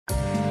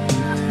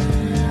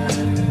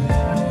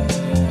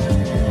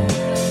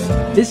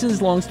This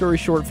is Long Story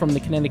Short from the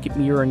Connecticut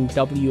Mirror and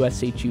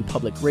WSHU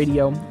Public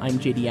Radio. I'm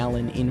JD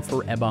Allen in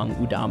for Ebong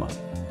Udama.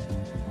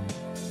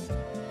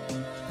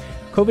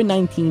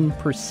 COVID-19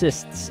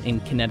 persists in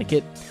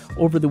Connecticut.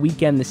 Over the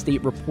weekend, the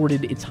state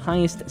reported its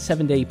highest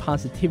 7-day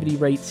positivity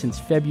rate since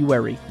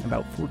February,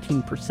 about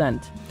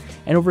 14%.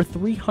 And over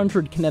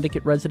 300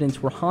 Connecticut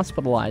residents were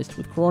hospitalized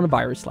with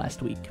coronavirus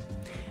last week.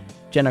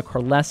 Jenna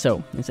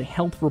Carlesso is a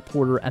health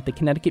reporter at the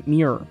Connecticut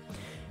Mirror.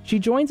 She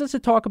joins us to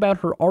talk about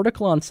her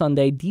article on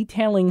Sunday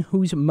detailing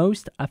who's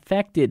most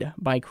affected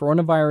by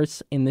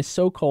coronavirus in this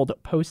so-called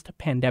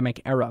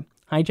post-pandemic era.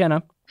 Hi,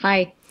 Jenna.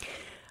 Hi.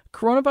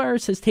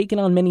 Coronavirus has taken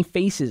on many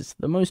faces.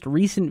 The most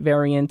recent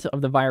variant of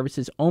the virus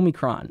is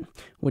Omicron,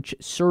 which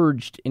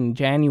surged in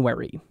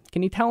January.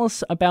 Can you tell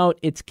us about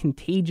its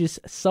contagious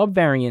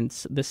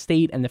subvariants the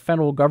state and the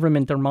federal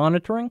government are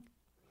monitoring?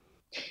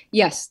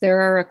 Yes,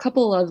 there are a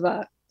couple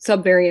of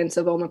subvariants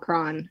of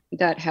Omicron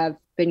that have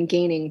been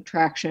gaining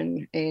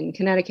traction in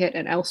Connecticut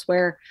and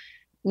elsewhere.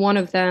 One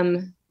of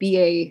them,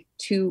 BA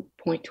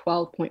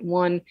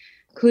 2.12.1,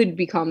 could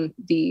become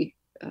the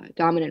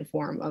dominant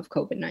form of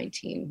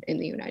COVID-19 in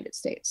the United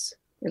States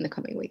in the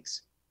coming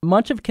weeks.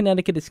 Much of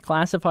Connecticut is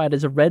classified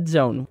as a red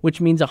zone,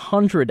 which means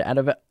 100 out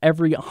of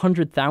every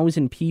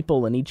 100,000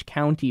 people in each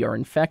county are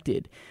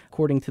infected.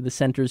 According to the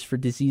Centers for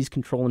Disease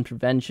Control and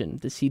Prevention,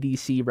 the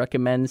CDC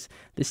recommends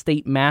the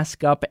state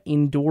mask up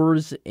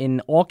indoors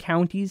in all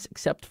counties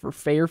except for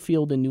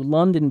Fairfield and New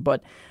London,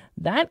 but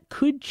that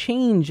could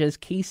change as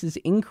cases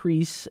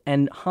increase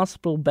and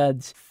hospital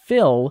beds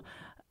fill.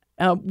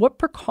 What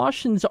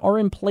precautions are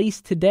in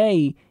place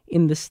today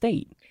in the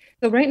state?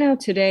 So right now,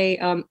 today,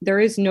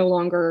 there is no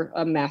longer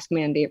a mask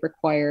mandate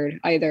required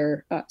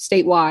either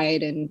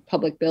statewide in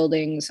public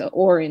buildings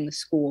or in the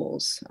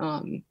schools.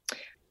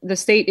 The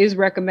state is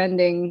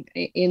recommending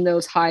in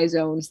those high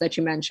zones that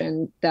you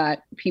mentioned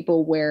that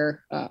people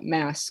wear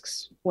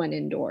masks when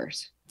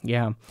indoors.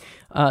 Yeah.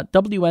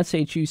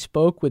 WSHU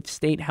spoke with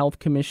State Health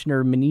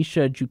Commissioner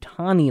Manisha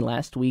Jutani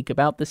last week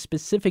about the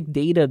specific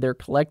data they're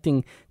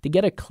collecting to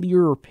get a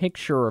clearer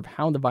picture of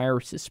how the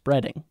virus is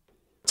spreading.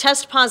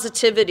 Test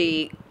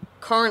positivity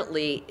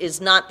currently is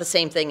not the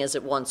same thing as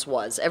it once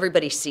was.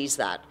 Everybody sees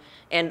that.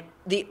 And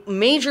the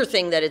major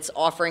thing that it's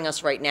offering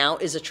us right now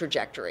is a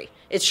trajectory.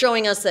 It's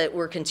showing us that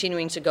we're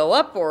continuing to go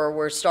up or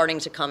we're starting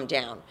to come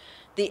down.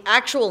 The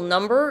actual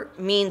number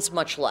means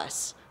much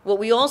less. What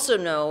we also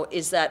know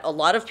is that a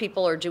lot of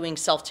people are doing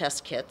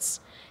self-test kits,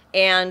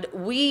 and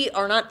we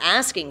are not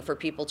asking for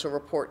people to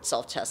report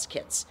self-test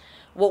kits.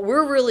 What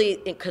we're really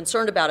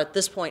concerned about at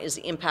this point is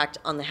the impact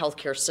on the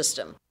healthcare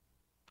system.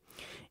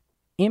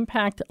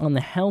 Impact on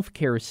the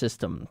healthcare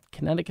system.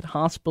 Connecticut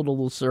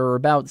hospitals are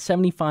about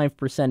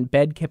 75%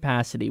 bed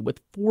capacity,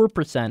 with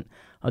 4%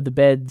 of the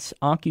beds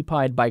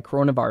occupied by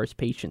coronavirus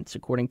patients,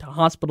 according to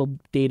hospital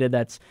data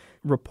that's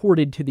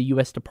reported to the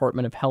U.S.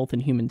 Department of Health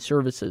and Human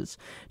Services.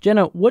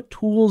 Jenna, what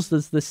tools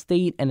does the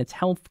state and its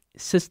health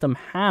system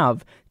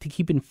have to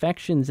keep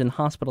infections and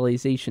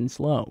hospitalizations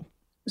low?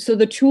 So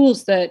the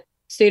tools that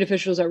state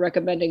officials are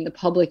recommending the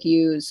public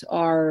use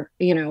are,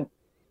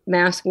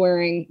 mask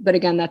wearing, but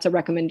again, that's a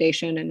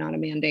recommendation and not a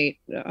mandate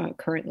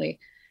currently.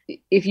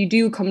 If you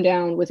do come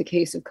down with a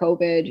case of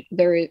COVID,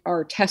 there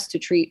are test to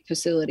treat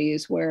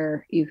facilities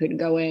where you can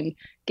go in,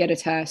 get a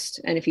test,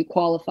 and if you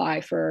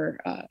qualify for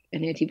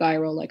an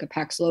antiviral like a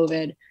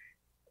Paxlovid,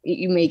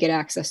 you may get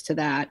access to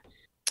that.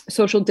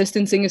 Social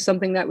distancing is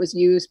something that was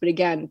used, but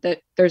again,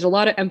 that there's a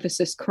lot of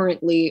emphasis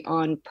currently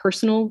on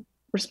personal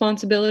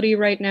responsibility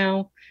right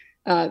now,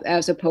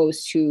 as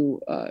opposed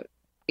to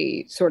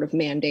a sort of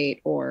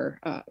mandate or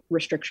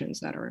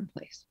restrictions that are in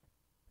place.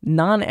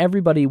 Not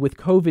everybody with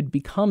COVID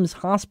becomes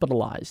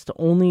hospitalized,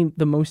 only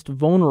the most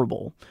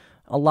vulnerable.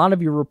 A lot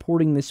of your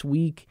reporting this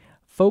week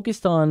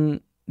focused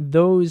on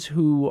those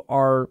who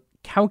are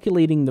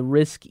calculating the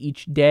risk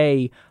each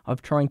day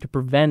of trying to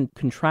prevent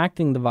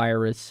contracting the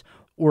virus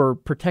or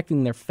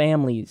protecting their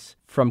families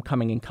from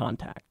coming in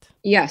contact.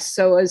 Yes,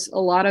 so as a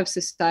lot of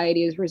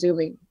society is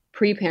resuming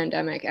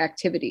pre-pandemic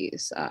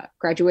activities,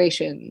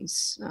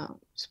 graduations,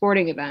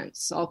 sporting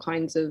events, all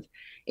kinds of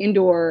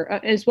indoor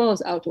as well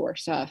as outdoor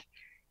stuff.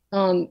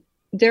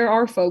 There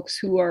are folks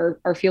who are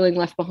feeling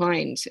left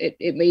behind.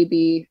 It may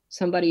be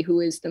somebody who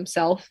is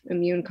themselves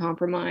immune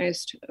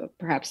compromised.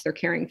 Perhaps they're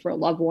caring for a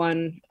loved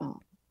one,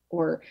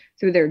 or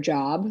through their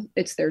job.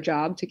 It's their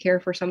job to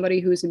care for somebody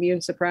who's immune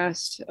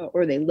suppressed,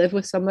 or they live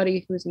with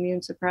somebody who's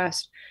immune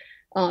suppressed.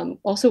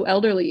 Also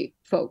elderly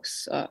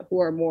folks who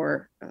are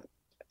more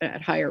at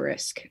higher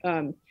risk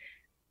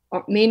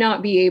may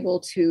not be able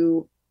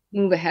to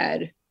move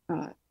ahead.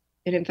 And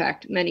in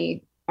fact,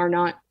 many are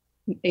not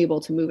able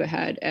to move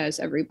ahead as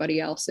everybody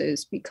else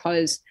is,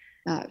 because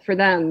for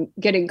them,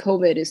 getting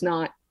COVID is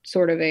not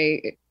sort of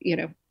a,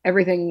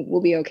 everything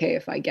will be okay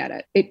if I get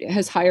it. It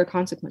has higher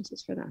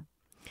consequences for them.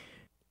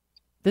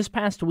 This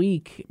past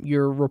week,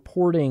 your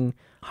reporting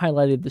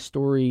highlighted the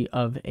story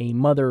of a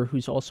mother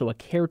who's also a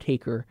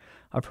caretaker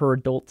of her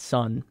adult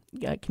son.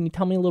 Can you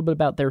tell me a little bit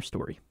about their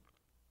story?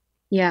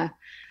 Yeah.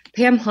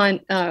 Pam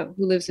Hunt,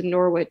 who lives in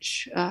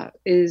Norwich,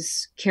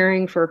 is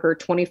caring for her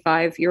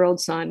 25-year-old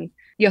son,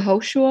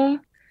 Yehoshua.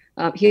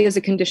 He has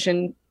a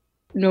condition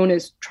known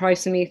as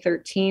trisomy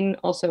 13,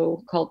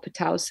 also called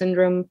Patau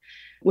syndrome,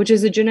 which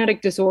is a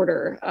genetic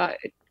disorder.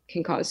 It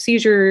can cause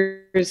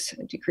seizures,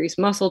 decreased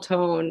muscle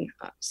tone,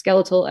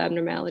 skeletal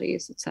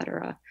abnormalities,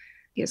 etc.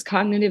 He has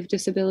cognitive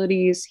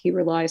disabilities. He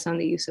relies on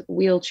the use of a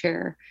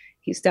wheelchair.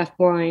 He's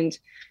deafblind.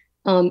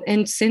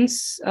 And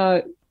since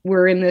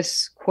we're in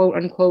this quote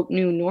unquote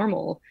new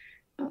normal,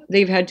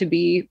 they've had to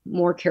be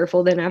more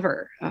careful than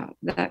ever.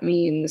 That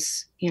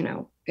means,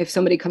 if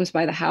somebody comes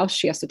by the house,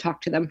 she has to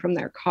talk to them from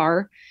their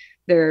car.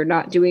 They're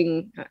not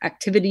doing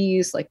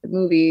activities like the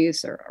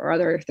movies or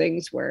other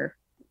things where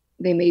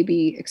they may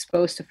be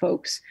exposed to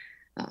folks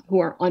who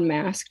are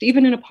unmasked.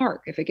 Even in a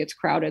park, if it gets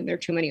crowded and there are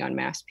too many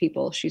unmasked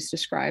people, she's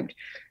described,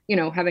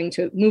 having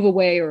to move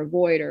away or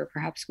avoid or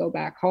perhaps go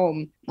back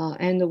home.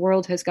 And the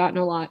world has gotten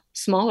a lot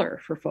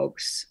smaller for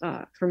folks,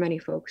 for many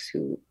folks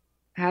who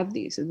have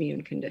these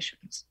immune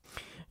conditions.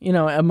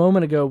 A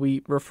moment ago,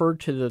 we referred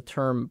to the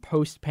term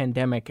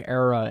post-pandemic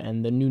era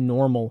and the new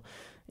normal.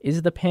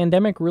 Is the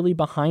pandemic really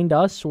behind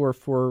us, or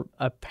for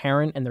a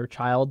parent and their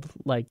child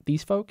like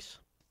these folks?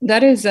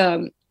 That is,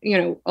 a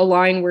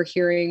line we're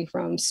hearing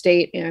from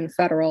state and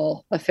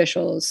federal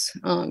officials.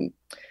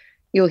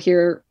 You'll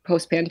hear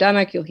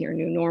post-pandemic, you'll hear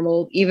new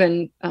normal.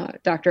 Even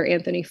Dr.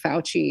 Anthony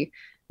Fauci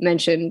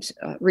mentioned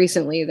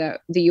recently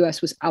that the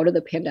U.S. was out of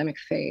the pandemic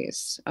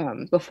phase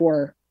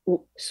before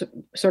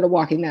sort of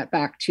walking that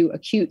back to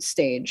acute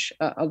stage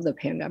of the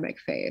pandemic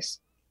phase.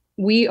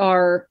 We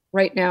are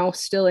right now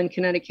still in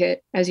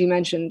Connecticut, as you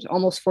mentioned,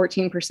 almost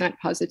 14%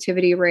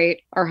 positivity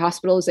rate. Our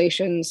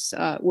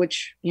hospitalizations,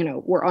 which,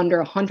 were under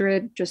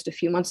 100 just a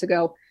few months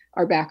ago,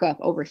 are back up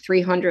over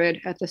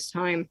 300 at this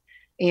time.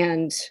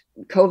 And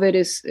COVID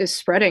is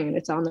spreading, and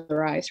it's on the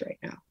rise right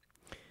now.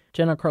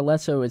 Jenna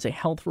Carlesso is a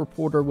health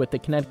reporter with the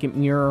Connecticut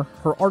Mirror.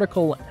 Her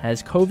article,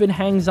 As COVID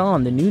Hangs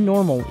On, the New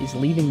Normal is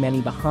Leaving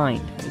Many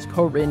Behind, is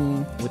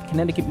co-written with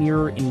Connecticut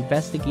Mirror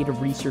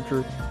investigative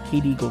researcher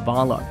Katie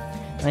Govala.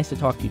 Nice to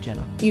talk to you,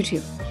 Jenna. You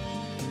too.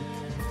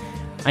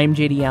 I am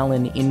JD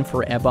Allen, in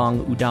for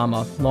Ebong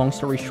Udama. Long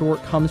Story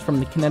Short comes from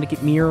the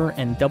Connecticut Mirror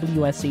and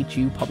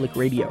WSHU Public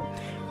Radio.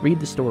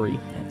 Read the story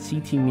at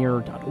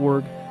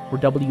ctmirror.org or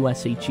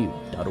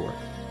wshu.org.